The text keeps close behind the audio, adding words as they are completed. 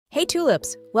Hey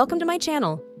tulips, welcome to my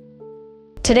channel.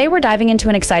 Today we're diving into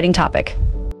an exciting topic: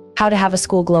 how to have a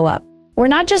school glow up. We're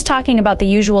not just talking about the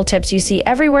usual tips you see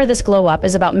everywhere. This glow up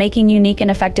is about making unique and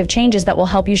effective changes that will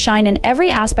help you shine in every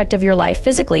aspect of your life,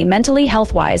 physically, mentally,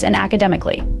 health-wise, and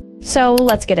academically. So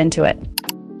let's get into it.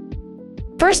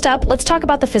 First up, let's talk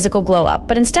about the physical glow up,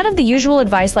 but instead of the usual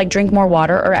advice like drink more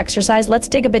water or exercise, let's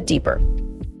dig a bit deeper.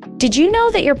 Did you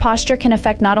know that your posture can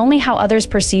affect not only how others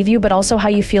perceive you, but also how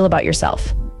you feel about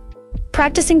yourself?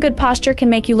 Practicing good posture can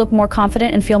make you look more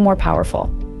confident and feel more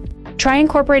powerful. Try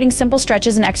incorporating simple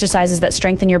stretches and exercises that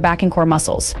strengthen your back and core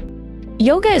muscles.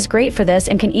 Yoga is great for this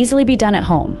and can easily be done at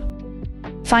home.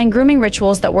 Find grooming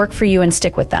rituals that work for you and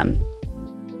stick with them.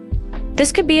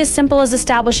 This could be as simple as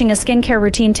establishing a skincare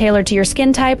routine tailored to your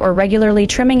skin type, or regularly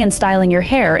trimming and styling your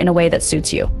hair in a way that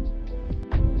suits you.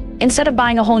 Instead of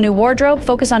buying a whole new wardrobe,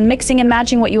 focus on mixing and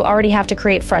matching what you already have to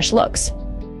create fresh looks.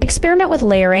 Experiment with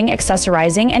layering,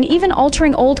 accessorizing, and even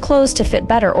altering old clothes to fit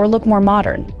better or look more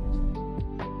modern.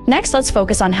 Next, let's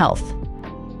focus on health.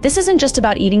 This isn't just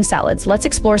about eating salads. Let's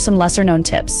explore some lesser-known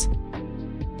tips.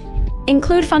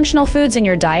 Include functional foods in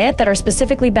your diet that are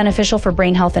specifically beneficial for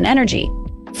brain health and energy.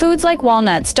 Foods like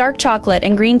walnuts, dark chocolate,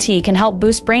 and green tea can help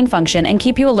boost brain function and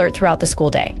keep you alert throughout the school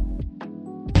day.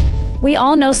 We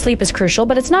all know sleep is crucial,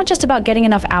 but it's not just about getting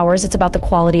enough hours, it's about the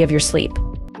quality of your sleep.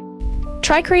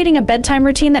 Try creating a bedtime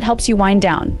routine that helps you wind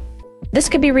down. This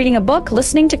could be reading a book,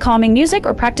 listening to calming music,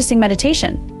 or practicing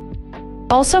meditation.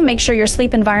 Also, make sure your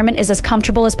sleep environment is as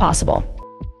comfortable as possible.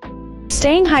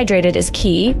 Staying hydrated is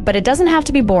key, but it doesn't have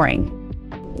to be boring.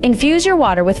 Infuse your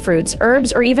water with fruits,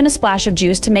 herbs, or even a splash of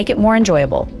juice to make it more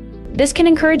enjoyable. This can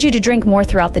encourage you to drink more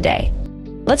throughout the day.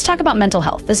 Let's talk about mental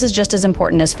health. This is just as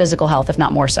important as physical health, if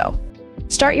not more so.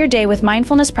 Start your day with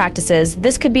mindfulness practices.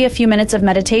 This could be a few minutes of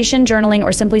meditation, journaling,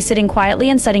 or simply sitting quietly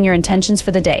and setting your intentions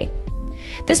for the day.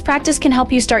 This practice can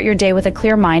help you start your day with a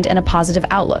clear mind and a positive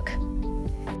outlook.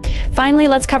 Finally,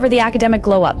 let's cover the academic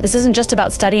glow up. This isn't just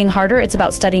about studying harder, it's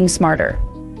about studying smarter.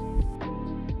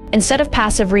 Instead of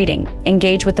passive reading,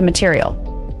 engage with the material.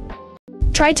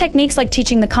 Try techniques like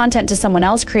teaching the content to someone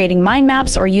else, creating mind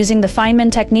maps, or using the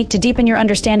Feynman technique to deepen your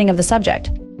understanding of the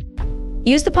subject.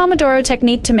 Use the Pomodoro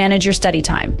technique to manage your study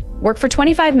time. Work for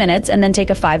 25 minutes and then take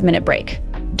a 5-minute break.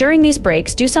 During these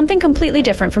breaks, do something completely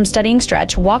different from studying.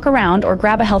 Stretch, walk around, or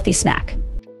grab a healthy snack.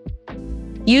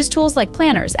 Use tools like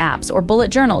planners, apps, or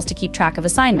bullet journals to keep track of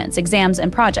assignments, exams,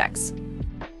 and projects.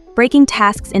 Breaking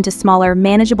tasks into smaller,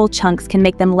 manageable chunks can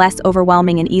make them less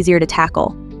overwhelming and easier to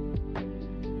tackle.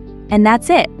 And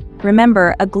that's it.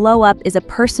 Remember, a glow up is a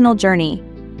personal journey,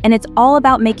 and it's all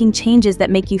about making changes that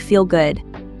make you feel good.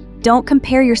 Don't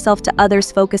compare yourself to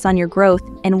others, focus on your growth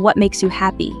and what makes you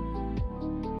happy.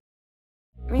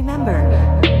 Remember,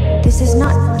 this is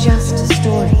not just a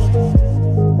story.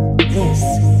 This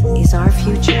is our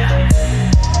future.